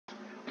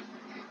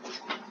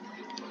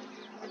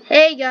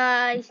Hey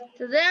guys,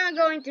 today I'm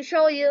going to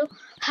show you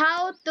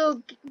how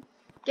to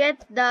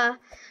get the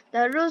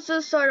Russo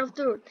Sword of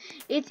Truth.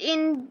 It's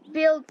in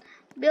build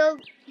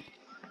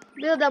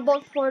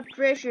buildable for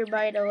treasure,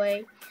 by the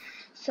way.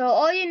 So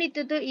all you need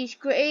to do is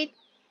create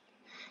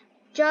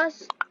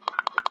just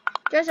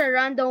a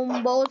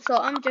random boat. So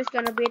I'm just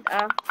gonna build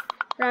a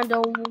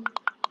random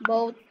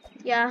boat.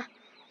 Yeah,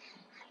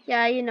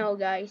 yeah, you know,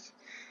 guys.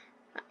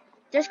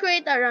 Just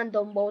create a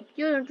random boat.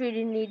 You don't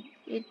really need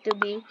it to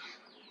be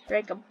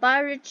like a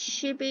pirate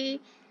shippy.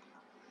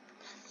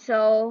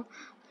 So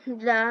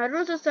the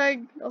root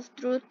sword of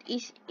truth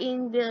is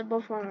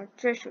invaluable from our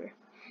treasure.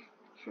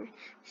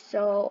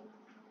 So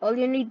all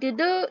you need to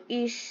do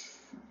is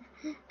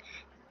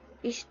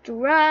to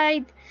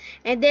ride,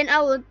 and then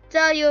I will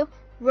tell you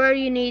where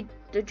you need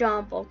to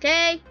jump.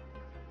 Okay?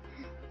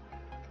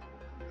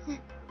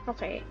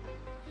 Okay.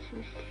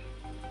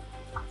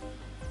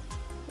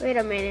 Wait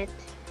a minute.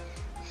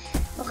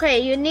 Okay,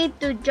 you need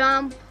to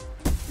jump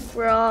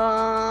from.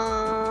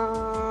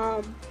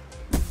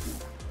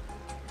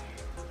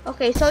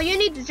 Okay, so you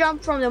need to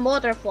jump from the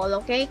waterfall.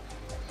 Okay?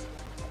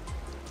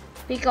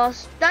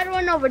 Because that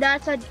one over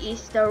that side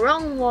is the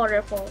wrong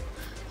waterfall.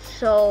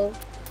 So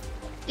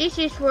this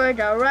is where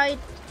the right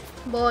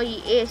boy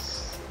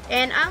is,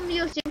 and I'm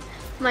using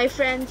my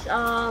friend's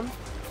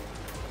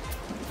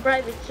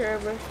private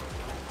server,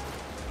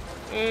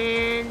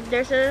 and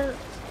there's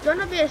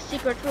gonna be a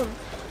secret room.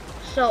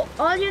 So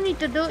all you need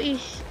to do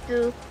is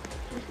to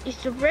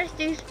press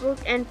this book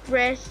and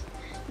press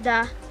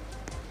the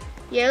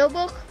yellow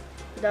book,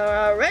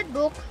 the red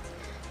book,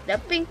 the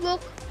pink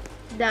book,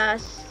 the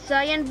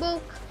cyan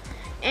book,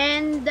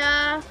 and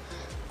the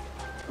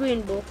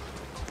green book.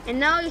 And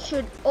now you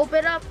should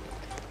open up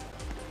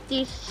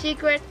this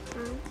secret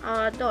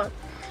door.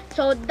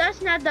 So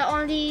that's not the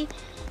only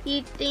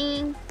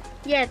thing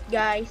yet,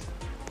 guys.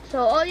 So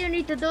all you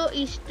need to do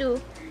is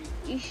to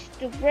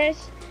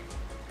press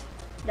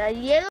the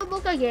yellow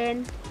book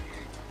again,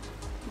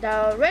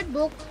 the red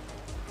book,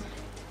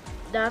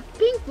 the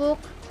pink book,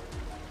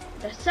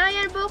 the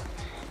cyan book,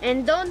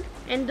 and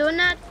do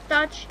not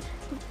touch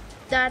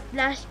that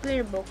last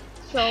green book.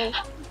 So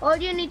all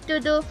you need to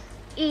do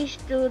is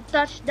to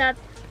touch that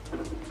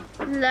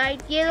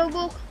light yellow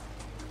book,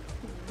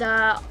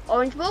 the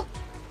orange book,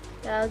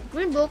 the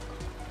green book,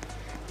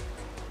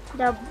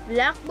 the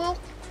black book,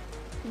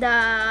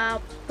 the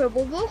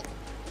purple book,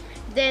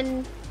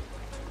 then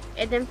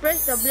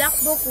press the black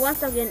book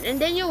once again, and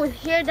then you will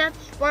hear that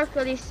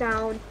sparkly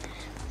sound.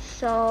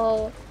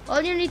 So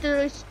all you need to do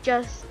is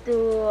just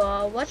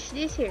to watch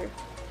this here.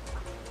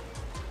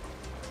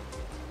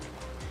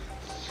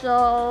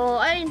 So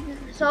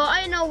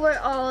I know where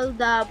all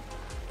the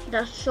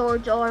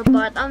swords are,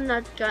 but I'm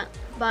not gonna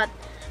but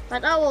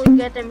I will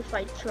get them if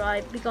I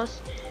try, because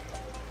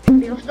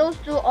those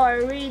two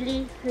are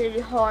really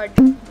hard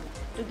to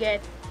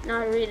get.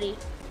 Not really.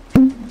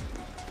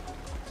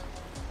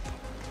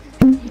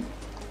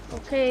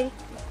 Okay.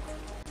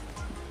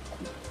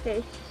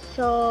 Okay.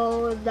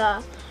 So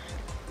the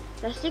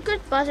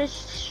secret passage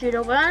should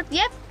open up.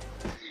 Yep.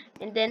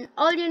 And then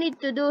all you need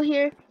to do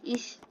here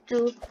is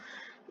to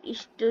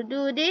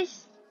do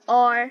this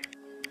or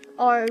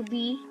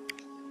B,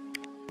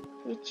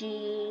 which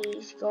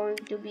is going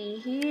to be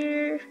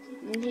here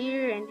and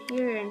here and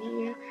here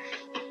and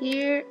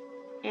here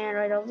and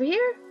right over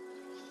here.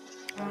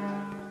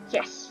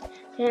 Yes.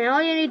 And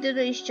all you need to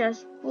do is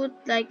just put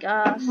like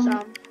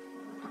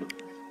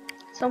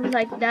something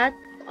like that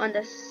on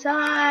the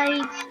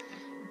sides,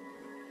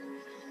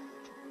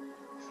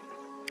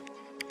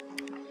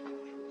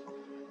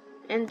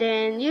 and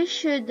then you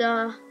should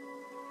draw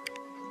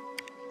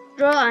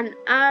an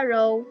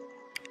arrow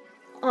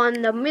on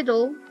the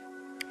middle,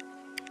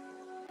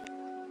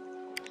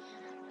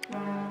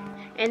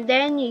 and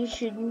then you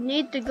should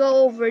need to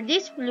go over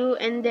this blue,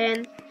 and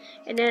then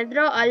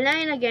draw a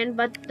line again,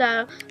 but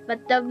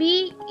the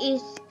B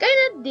is kind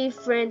of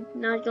different,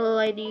 not gonna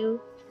lie to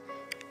you.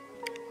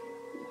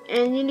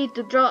 And you need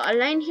to draw a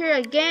line here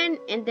again,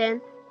 and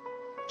then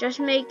just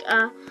make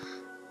a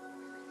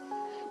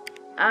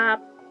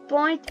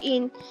point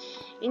in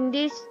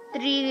these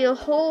three little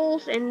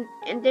holes, and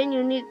then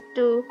you need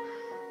to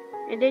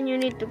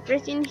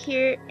press in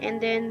here, and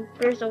then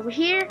press over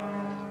here.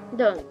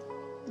 Done.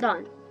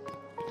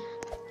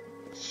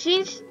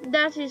 Since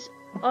that is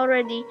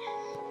already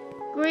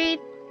great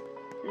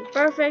and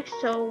perfect,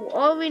 so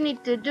all we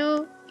need to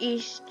do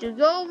is to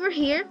go over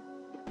here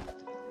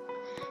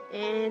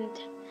and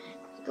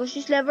push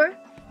this lever,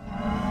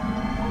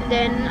 and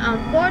then our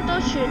portal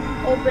should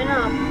open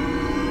up.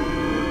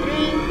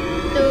 3,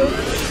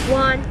 2,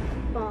 1,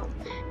 boom.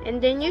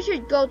 And then you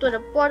should go to the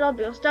portal,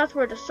 because that's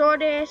where the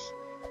sword is.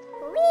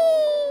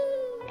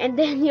 Whee! And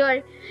then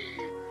your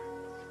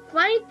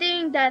funny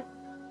thing that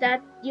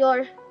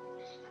your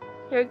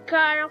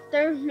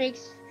character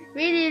makes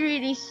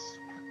really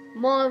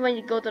small when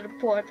you go to the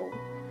portal.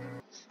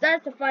 So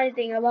that's the funny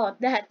thing about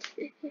that.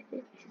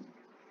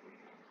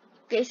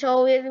 Okay,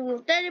 so we will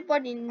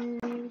teleport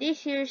in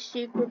this here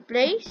secret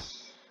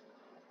place.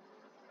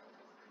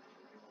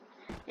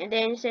 And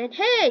then said,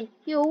 hey,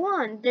 you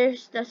won.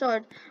 There's the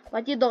sword,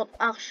 but you don't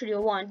actually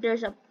won.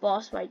 There's a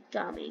boss fight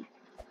coming.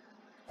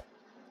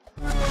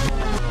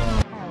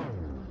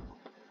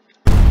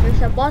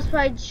 There's a boss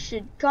fight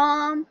should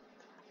come,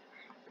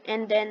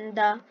 and then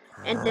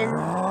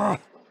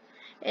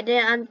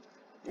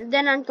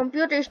on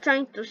computer is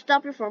trying to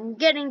stop you from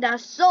getting the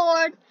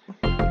sword.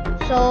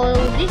 So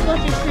this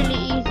boss is really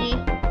easy,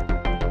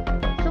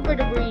 super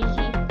duper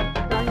easy.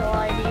 Not gonna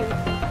lie to you.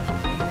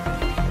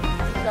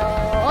 So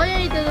all you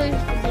need to do is to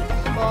beat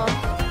this boss,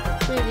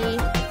 really.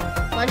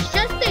 But it's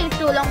just takes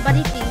too long, but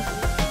it's easy.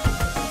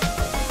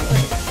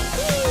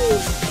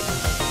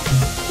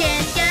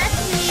 Can't catch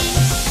me.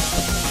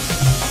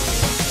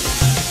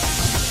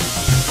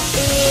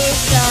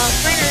 It's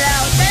final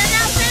out.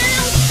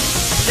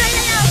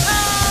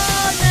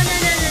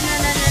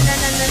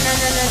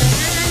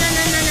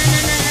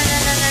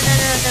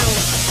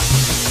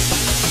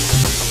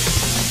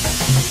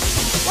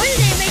 Why did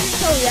they make it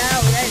so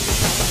loud? That is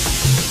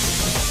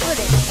what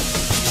is it?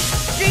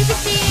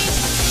 350!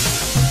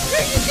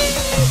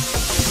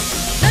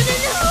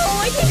 350! No!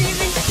 I didn't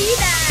even see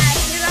that!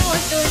 Because I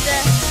was doing the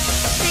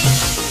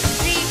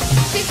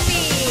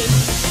 360!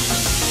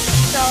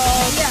 So,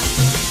 yeah.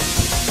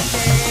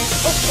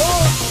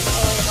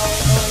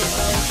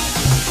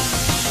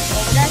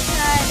 Over that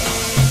side,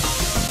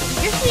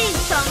 and you just need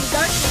some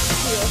darkness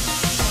skills.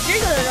 You're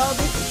gonna know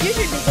this. You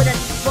should be good at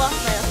this boss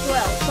fight as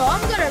well. So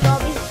I'm gonna know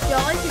this. You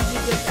all should be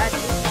good at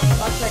this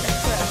boss fight as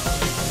well.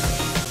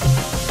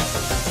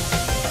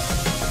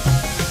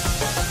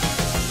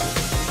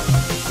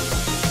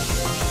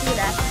 See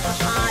that?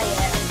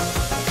 Yeah.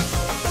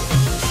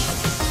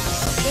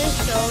 Okay,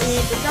 so we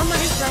need to jump on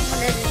this button and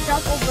then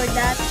jump over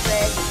that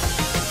bed.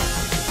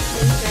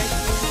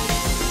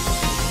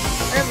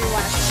 Whatever you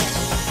want to say.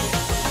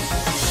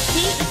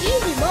 See, it's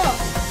easy, boss.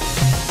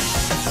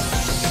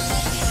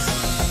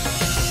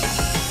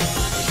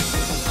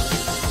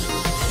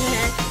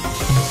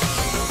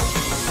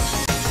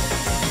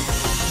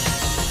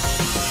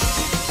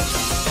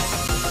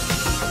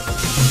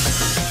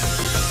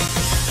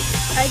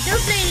 I do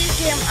play this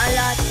game a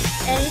lot,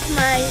 and it's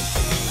my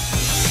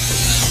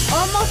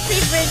almost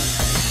favorite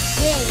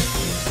game.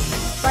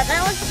 But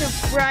I was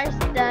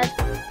surprised that.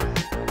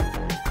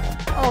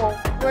 Oh,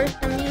 where's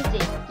the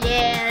music?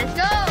 Yeah, let's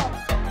go!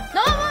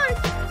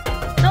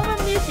 No more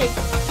music.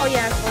 Oh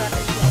yeah, I forgot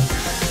this one.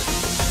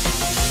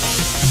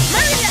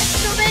 Marry that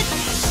stupid!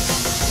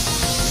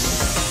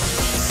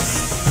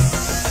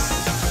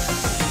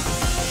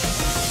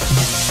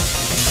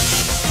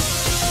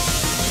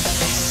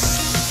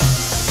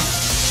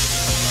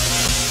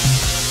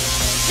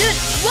 Dude,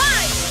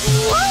 why?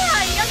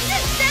 Why? I'm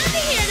just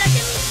standing here like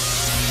I'm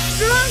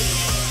drunk.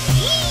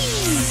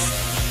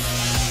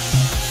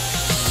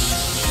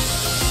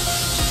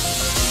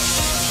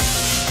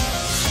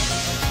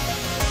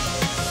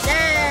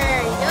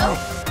 There you go.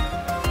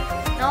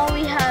 Now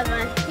we have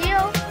a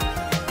heal.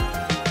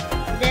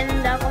 Then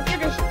the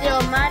computer's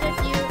still mad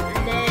at you.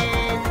 And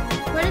then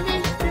what is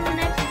this do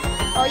next?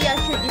 Oh yeah,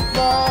 shoot these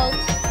balls.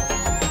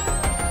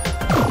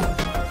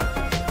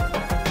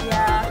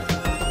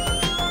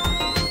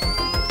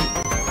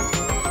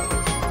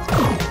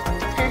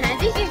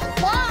 This is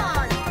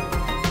fun!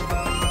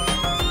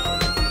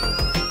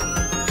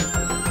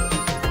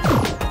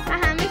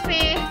 Haha, miss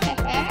me!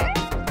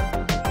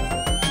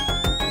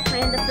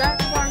 And the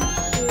platform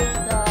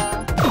should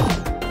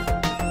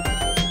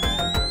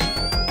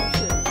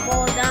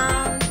fall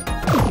down.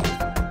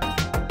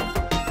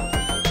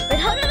 But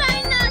how did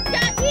I not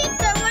get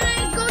hit when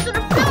I go to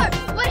the floor?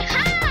 Wait,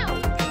 how?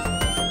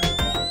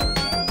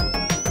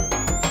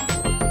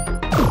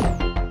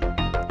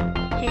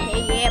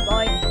 Yeah,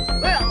 boy.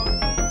 We're off.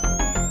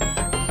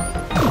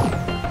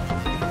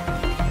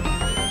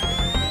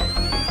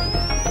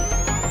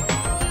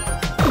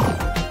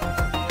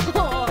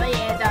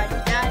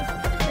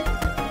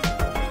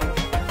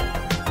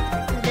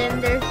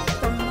 There's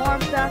some more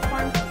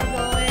platforms to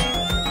go in,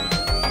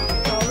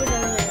 so it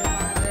doesn't really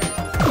matter.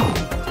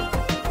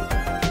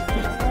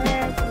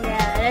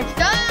 Yeah, let's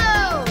go!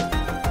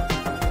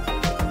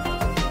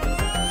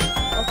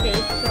 Okay,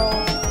 so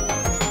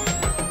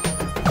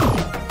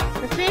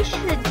the fish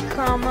should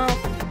come out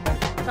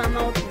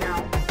now.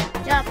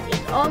 Yep,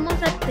 it's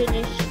almost at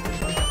finish.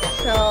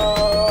 So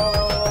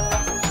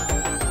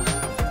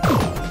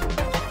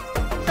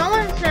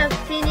someone's at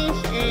finish,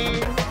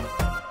 and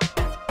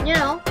you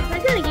know,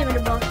 I'm gonna give it a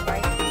boss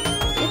fight.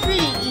 It's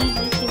really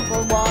easy,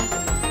 simple boss.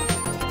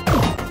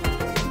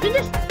 You can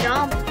just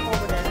jump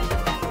over there.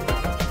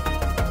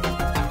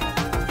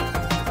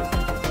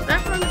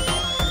 Platform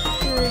should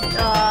do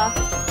that.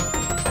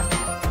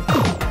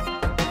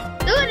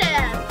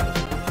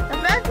 The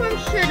platform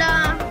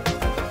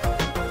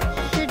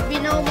should be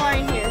no more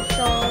in here.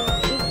 So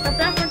if the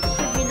platform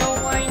should be no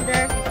more in there,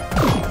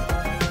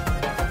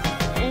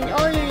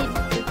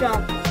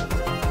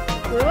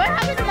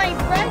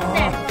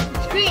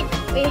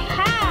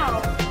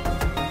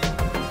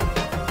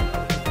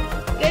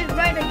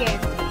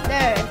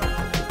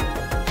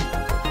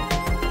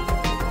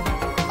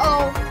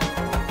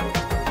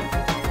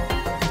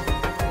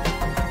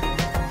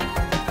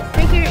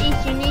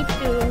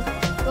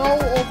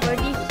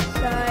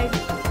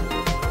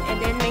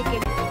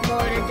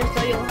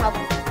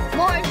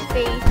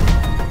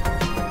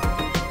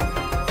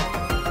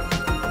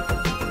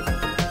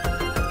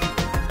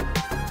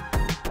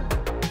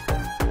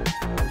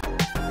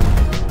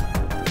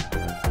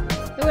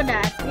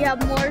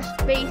 have more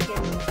spaces.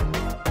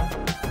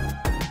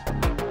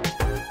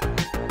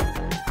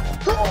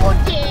 Oh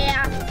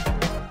yeah!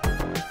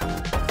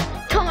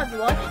 Come on,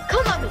 everyone!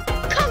 Come on, me!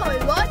 Come on,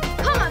 everyone!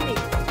 Come on, me!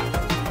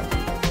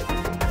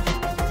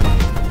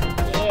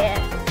 Yeah!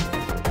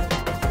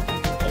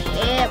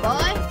 Yeah,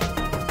 boy!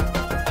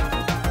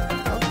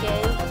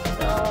 Okay,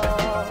 so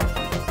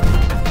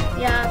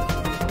yeah.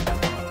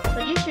 So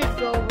you should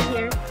go over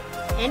here,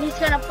 and he's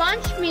gonna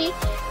punch me.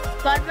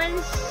 But when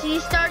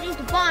he's starting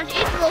to punch,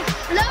 it will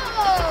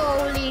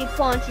slowly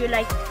punch you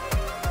like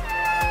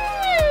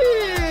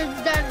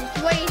that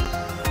is way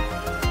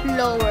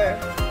slower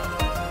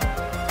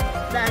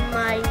than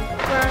my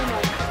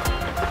normal.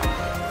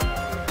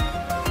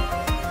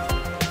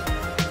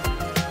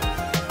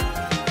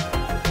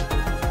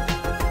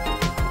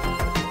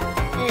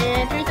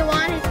 And 3 to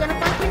 1, he's gonna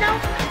punch me now.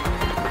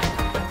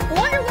 I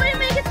wonder why you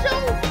make it so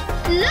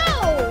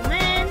slow,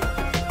 man.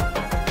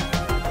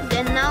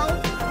 Then now,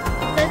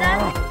 after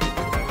that,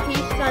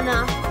 he's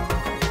gonna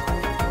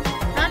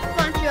not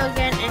punch you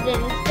again, and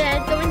then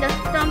instead doing the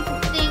stump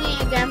thingy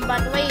again,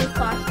 but way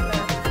faster.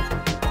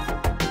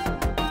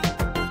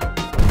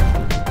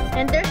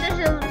 And there's this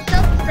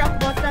self-destruct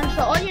button,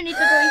 so all you need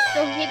to do is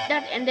to hit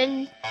that, and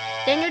then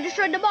you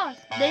destroy the boss.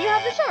 Then you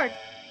have the sword.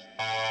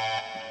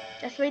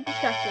 That's way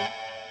disgusting.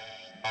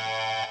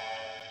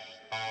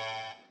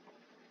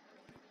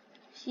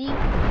 See?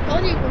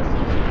 Told you go see.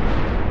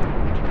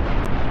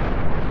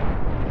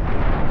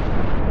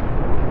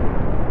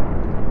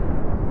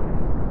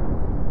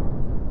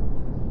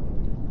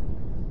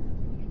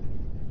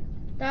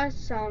 That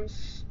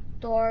sounds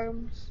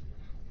storms.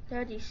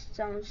 That is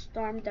sounds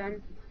storm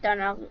than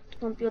a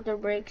computer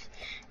breaks.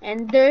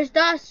 And there's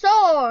the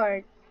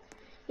sword.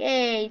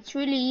 Yay! It's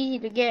really easy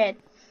to get.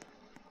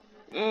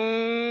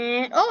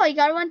 And oh, I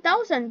got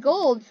 1,000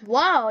 golds.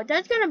 Wow,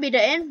 that's gonna be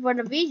the end for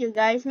the video,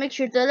 guys. Make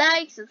sure to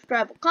like,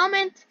 subscribe,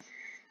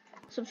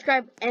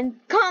 and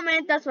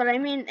comment. That's what I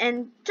mean.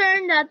 And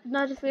turn that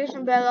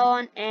notification bell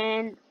on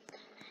and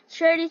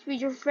share this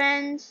with your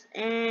friends.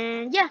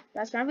 And yeah,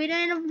 that's gonna be the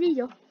end of the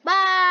video.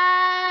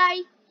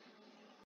 Bye.